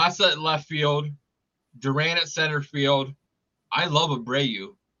have Massa at left field, Duran at center field. I love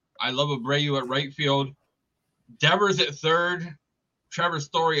Abreu. I love Abreu at right field. Devers at third. Trevor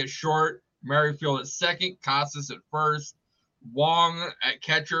Story at short, Merrifield at second, Casas at first, Wong at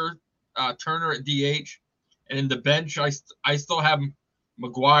catcher, Turner at DH, and in the bench, I still have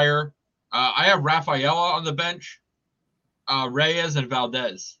McGuire. I have Rafaela on the bench, Reyes and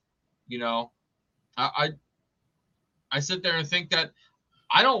Valdez. You know, I sit there and think that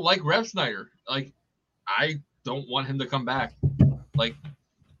I don't like Rev Snyder. Like, I don't want him to come back. Like,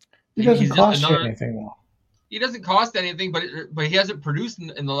 he doesn't cost you anything, though. He doesn't cost anything, but he hasn't produced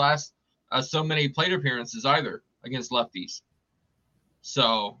in the last so many plate appearances either against lefties.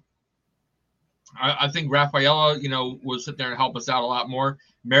 So I think Rafaela, will sit there and help us out a lot more.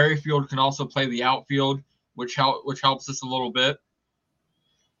 Merrifield can also play the outfield, which helps us a little bit.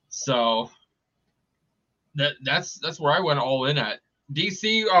 So that's where I went all in at.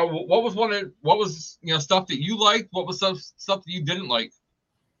 DC, what was stuff that you liked? What was stuff that you didn't like?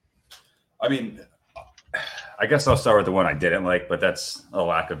 I mean, I guess I'll start with the one I didn't like, but that's a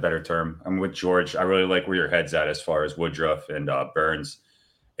lack of better term. I'm with George. I really like where your head's at as far as Woodruff and Burns.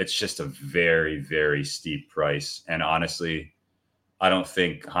 It's just a very, very steep price. And honestly, I don't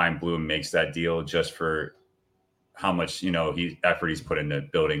think Chaim Bloom makes that deal just for how much, effort he's put into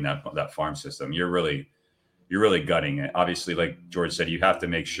building that farm system. You're really gutting it. Obviously, like George said, you have to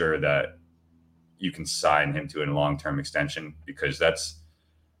make sure that you can sign him to a long-term extension, because that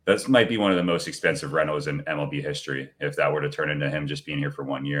might be one of the most expensive rentals in MLB history if that were to turn into him just being here for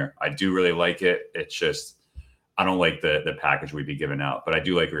 1 year. I do really like it. It's just, I don't like the package we'd be giving out, but I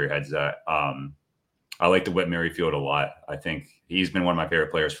do like where your head's at. I like the Whit Merrifield a lot. I think he's been one of my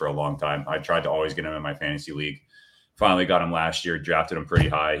favorite players for a long time. I tried to always get him in my fantasy league. Finally got him last year, drafted him pretty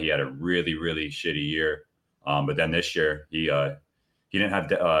high. He had a really, really shitty year. But then this year, he didn't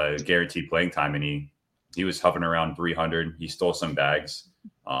have guaranteed playing time, and he was hovering around 300. He stole some bags.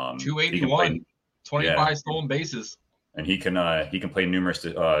 281, 25 stolen bases, and he can play numerous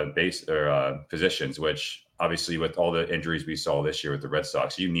base or positions. Which obviously, with all the injuries we saw this year with the Red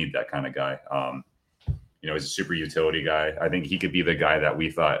Sox, you need that kind of guy. He's a super utility guy. I think he could be the guy that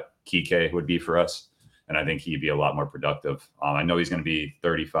we thought Kike would be for us, and I think he'd be a lot more productive. I know he's going to be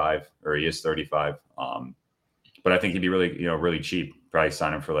 35, or he is 35. But I think he'd be really, really cheap. Probably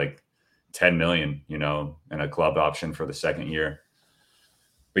sign him for like $10 million, and a club option for the second year.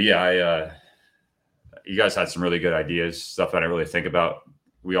 But yeah, you guys had some really good ideas, stuff I didn't really think about.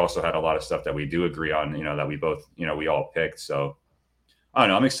 We also had a lot of stuff that we do agree on, that we both, we all picked. So I don't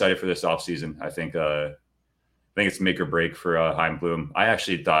know. I'm excited for this offseason. I think it's make or break for Chaim Bloom. I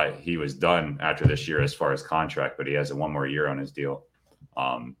actually thought he was done after this year as far as contract, but he has one more year on his deal.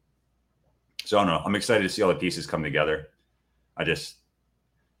 So I don't know. I'm excited to see all the pieces come together.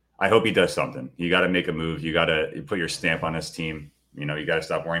 I hope he does something. You got to make a move. You got to put your stamp on this team. You got to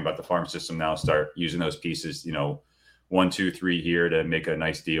stop worrying about the farm system now. Start using those pieces, 1, 2, 3 here to make a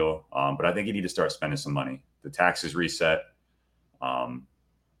nice deal. But I think you need to start spending some money. The taxes reset.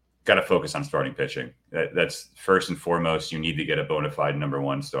 Got to focus on starting pitching. That's first and foremost. You need to get a bona fide number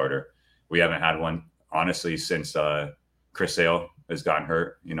one starter. We haven't had one, honestly, since Chris Sale has gotten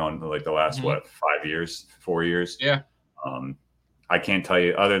hurt, in like the last, 4 years? Yeah. I can't tell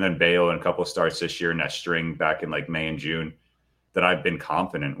you, other than Bayo and a couple of starts this year in that string back in like May and June, that I've been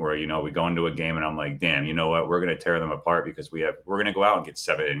confident where, we go into a game and I'm like, damn, you know what? We're going to tear them apart because we're going to go out and get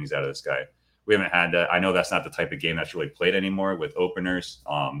 7 innings out of this guy. We haven't had that. I know that's not the type of game that's really played anymore with openers.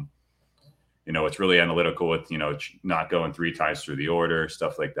 It's really analytical with, not going 3 times through the order,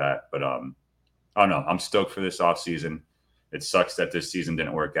 stuff like that. But I don't know. I'm stoked for this offseason. It sucks that this season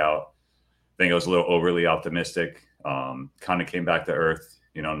didn't work out. I think I was a little overly optimistic. Kind of came back to earth,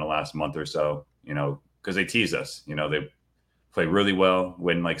 in the last month or so, because they tease us. They play really well,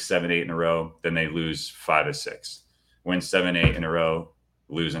 win like 7, 8 in a row. Then they lose 5 of 6, win 7, 8 in a row,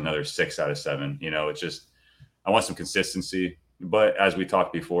 lose another 6 out of 7. It's just, I want some consistency. But as we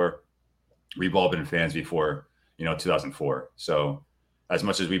talked before, we've all been fans before, 2004. So as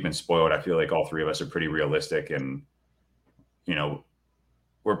much as we've been spoiled, I feel like all 3 of us are pretty realistic and,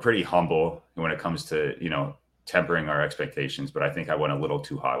 we're pretty humble when it comes to, tempering our expectations. But I think I went a little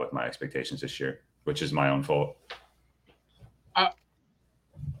too high with my expectations this year, which is my own fault.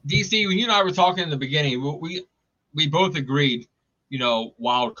 DC, when you and I were talking in the beginning, we both agreed,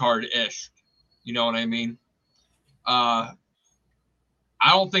 wild card ish. You know what I mean? I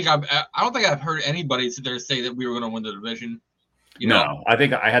don't think I've heard anybody sit there say that we were going to win the division. No, I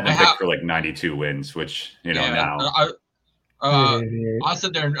think I had them picked for like 92 wins, which now. I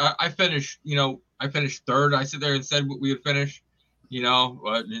sit there and I finished. I finished third. I sit there and said we would finish.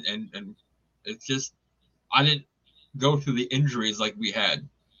 And it's just I didn't go through the injuries like we had.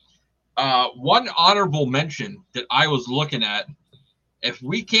 One honorable mention that I was looking at if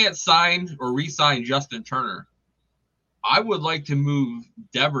we can't sign or re-sign Justin Turner, I would like to move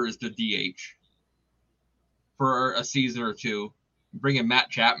Devers to DH for a season or two, bring in Matt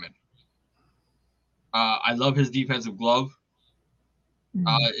Chapman. I love his defensive glove.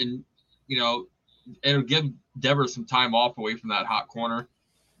 And, it'll give Devers some time off away from that hot corner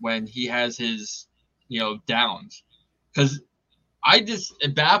when he has his, downs. Because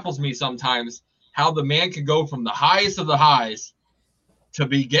it baffles me sometimes how the man can go from the highest of the highs to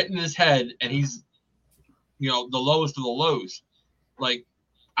be getting his head and he's, the lowest of the lows. Like,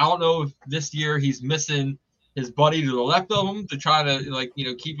 I don't know if this year he's missing his buddy to the left of him to try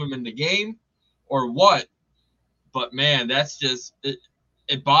to, keep him in the game or what. But, man, that's just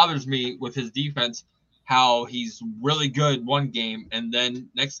it bothers me with his defense how he's really good one game and then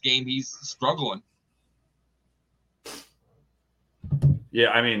next game he's struggling. Yeah,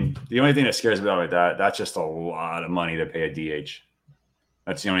 I mean, the only thing that scares me about that's just a lot of money to pay a DH.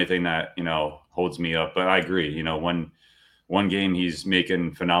 That's the only thing that, holds me up. But I agree, one game he's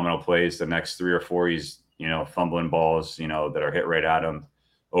making phenomenal plays. The next 3 or 4, he's, fumbling balls, that are hit right at him,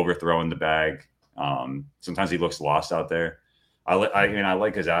 overthrowing the bag. Sometimes he looks lost out there. I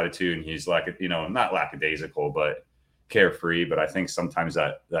like his attitude, and he's not lackadaisical, but carefree. But I think sometimes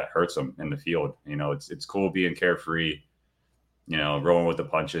that hurts him in the field. It's cool being carefree, rolling with the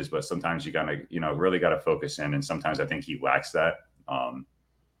punches, but sometimes you gotta, really gotta focus in. And sometimes I think he lacks that.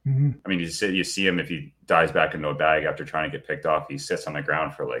 I mean, you see him if he dives back into a bag after trying to get picked off, he sits on the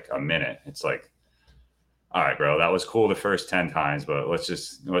ground for like a minute. It's like, all right, bro, that was cool the first 10 times, but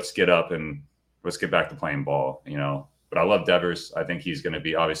let's get up and let's get back to playing ball, But I love Devers. I think he's going to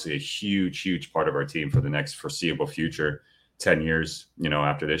be obviously a huge, huge part of our team for the next foreseeable future, 10 years,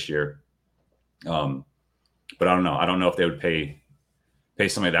 after this year. But I don't know. I don't know if they would pay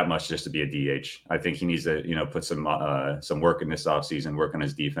somebody that much just to be a DH. I think he needs to, put some work in this offseason, work on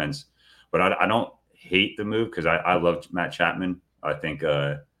his defense. But I don't hate the move because I love Matt Chapman. I think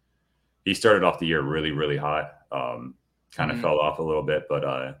he started off the year really, really hot. Kind of fell off a little bit, but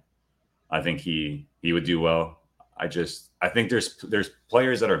I think he would do well. I think there's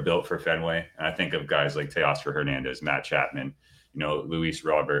players that are built for Fenway, and I think of guys like Teoscar Hernandez, Matt Chapman, Luis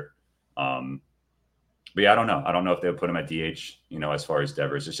Robert. But yeah, I don't know. I don't know if they would put him at DH. As far as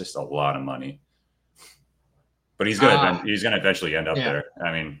Devers, it's just a lot of money. But he's gonna eventually end up there.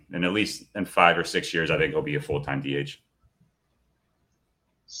 I mean, and at least in 5 or 6 years, I think he'll be a full-time DH.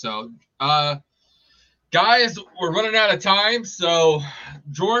 So, guys, we're running out of time. So,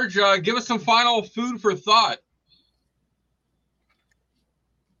 George, give us some final food for thought.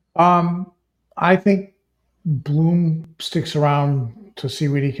 I think Bloom sticks around to see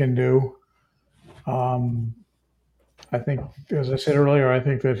what he can do. I think, as I said earlier, I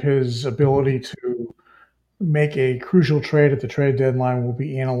think that his ability to make a crucial trade at the trade deadline will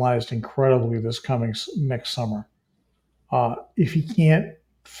be analyzed incredibly this coming next summer. If he can't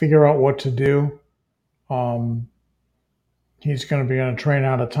figure out what to do, he's going to be on a train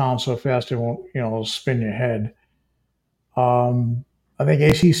out of town so fast it won't, it'll spin your head. I think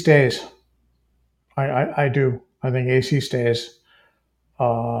AC stays. I do. I think AC stays.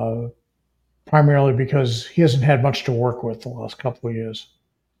 Primarily because he hasn't had much to work with the last couple of years.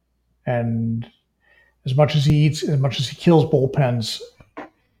 And as much as he eats, as much as he kills bullpens,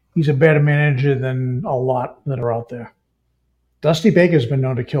 he's a better manager than a lot that are out there. Dusty Baker's been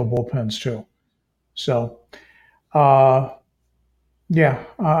known to kill bullpens too. So, I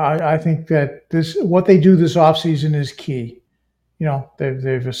think that what they do this offseason is key.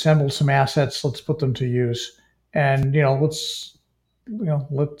 They've assembled some assets. Let's put them to use. And, let's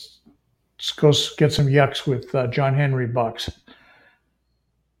go get some yucks with John Henry Bucks.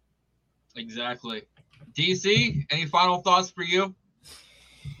 Exactly. DC, any final thoughts for you?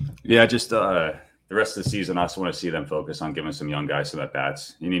 Yeah, just the rest of the season, I just want to see them focus on giving some young guys some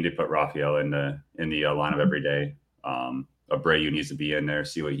at-bats. You need to put Rafael in the lineup every day. Abreu needs to be in there,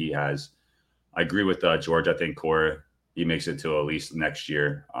 see what he has. I agree with George. I think Cora, he makes it to at least next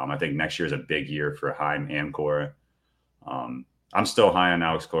year. I think next year is a big year for Heim and Cora. I'm still high on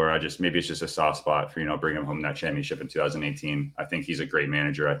Alex Cora. Maybe it's just a soft spot for, bringing home that championship in 2018. I think he's a great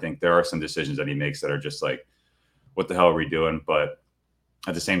manager. I think there are some decisions that he makes that are just like, what the hell are we doing? But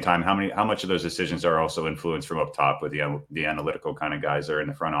at the same time, how much of those decisions are also influenced from up top with the analytical kind of guys that are in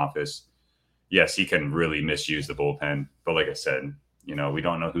the front office? Yes, he can really misuse the bullpen. But like I said, we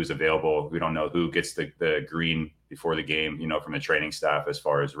don't know who's available. We don't know who gets the green before the game, from the training staff as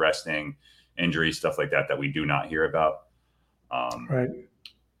far as resting, injuries, stuff like that we do not hear about. Right.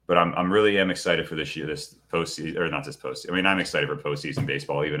 But I'm really excited for this year, this postseason, or not this postseason. I mean, I'm excited for postseason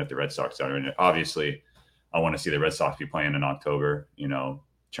baseball, even if the Red Sox aren't in it. Obviously, I want to see the Red Sox be playing in October, you know,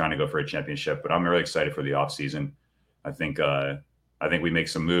 trying to go for a championship. But I'm really excited for the offseason. I think we make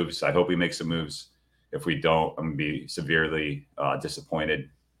some moves. I hope we make some moves. If we don't, I'm going to be severely disappointed.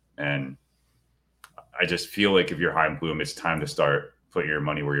 And I just feel like if you're Chaim Bloom, it's time to start putting your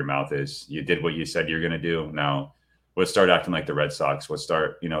money where your mouth is. You did what you said you're going to do. Now, let's start acting like the Red Sox. Let's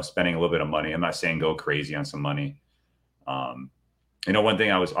start, you know, spending a little bit of money. I'm not saying go crazy on some money. You know, one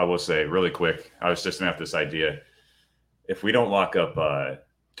thing I will say really quick, I was just going to have this idea. If we don't lock up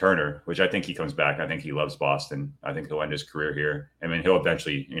Turner, which I think he comes back, I think he loves Boston. I think he'll end his career here. I mean, he'll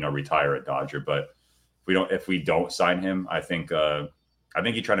eventually, you know, retire at Dodger. But if we don't sign him, I think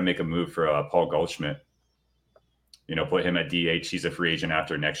you try to make a move for Paul Goldschmidt. You know, put him at DH. He's a free agent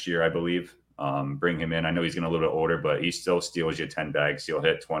after next year, I believe. Bring him in. I know he's getting a little bit older, but he still steals you 10 bags. He'll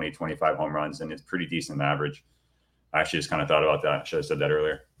hit 20, 25 home runs, and it's pretty decent average. I actually just kind of thought about that. Should have said that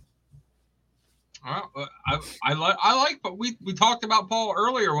earlier. I like, but we talked about Paul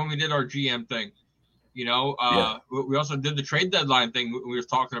earlier when we did our GM thing. You know, we also did the trade deadline thing. We were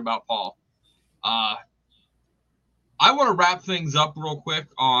talking about Paul. I want to wrap things up real quick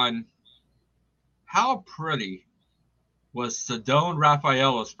on how pretty was Cedone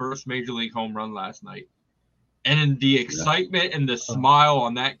Rafaela's first major league home run last night, and in the excitement and the smile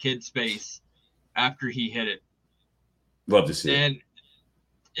on that kid's face after he hit it. Love to see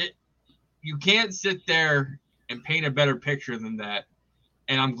it. You can't sit there and paint a better picture than that.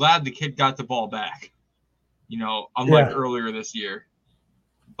 And I'm glad the kid got the ball back, you know, unlike earlier this year.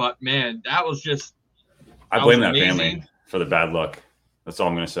 But, man, that was just – I blame that family for the bad luck. That's all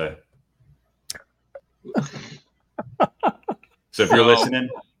I'm going to say. So if you're listening,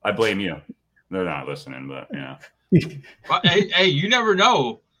 I blame you. They're not listening, but, you know. But, hey, you never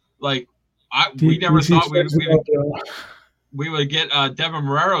know. Like, we never thought we would get Devin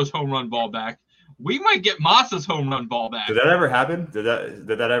Marrero's home run ball back. We might get Massa's home run ball back. Did that ever happen? Did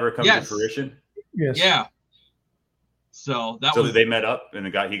that ever come to fruition? Yes. Yeah. So they met up and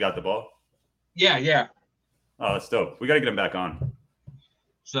he got the ball? Yeah. Oh, that's dope. We got to get him back on.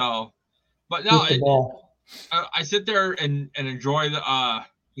 So, but no, I sit there and enjoy the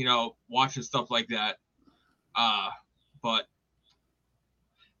you know, watching stuff like that. But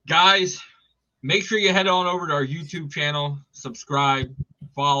guys, make sure you head on over to our YouTube channel, subscribe,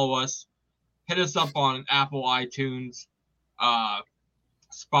 follow us, hit us up on Apple, iTunes,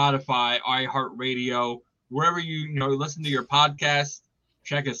 Spotify, iHeartRadio, wherever you listen to your podcast.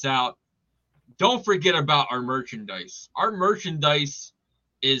 Check us out. Don't forget about our merchandise. Our merchandise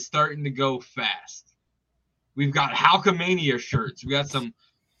is starting to go fast. We've got Halkamania shirts. We got some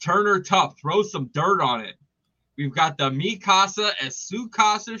Turner Tough. Throw some dirt on it. We've got the Mi Casa es Su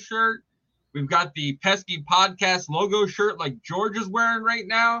Casa shirt. We've got the Pesky Podcast logo shirt like George is wearing right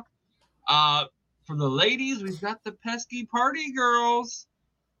now. For the ladies, we've got the Pesky Party Girls.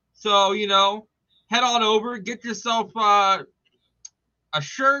 So, you know, head on over, get yourself a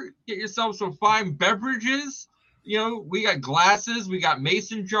shirt, get yourself some fine beverages. You know, we got glasses, we got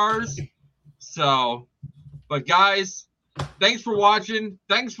mason jars. So, but guys, thanks for watching.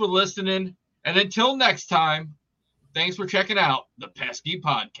 Thanks for listening. And until next time, thanks for checking out the Pesky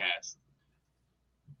Podcast.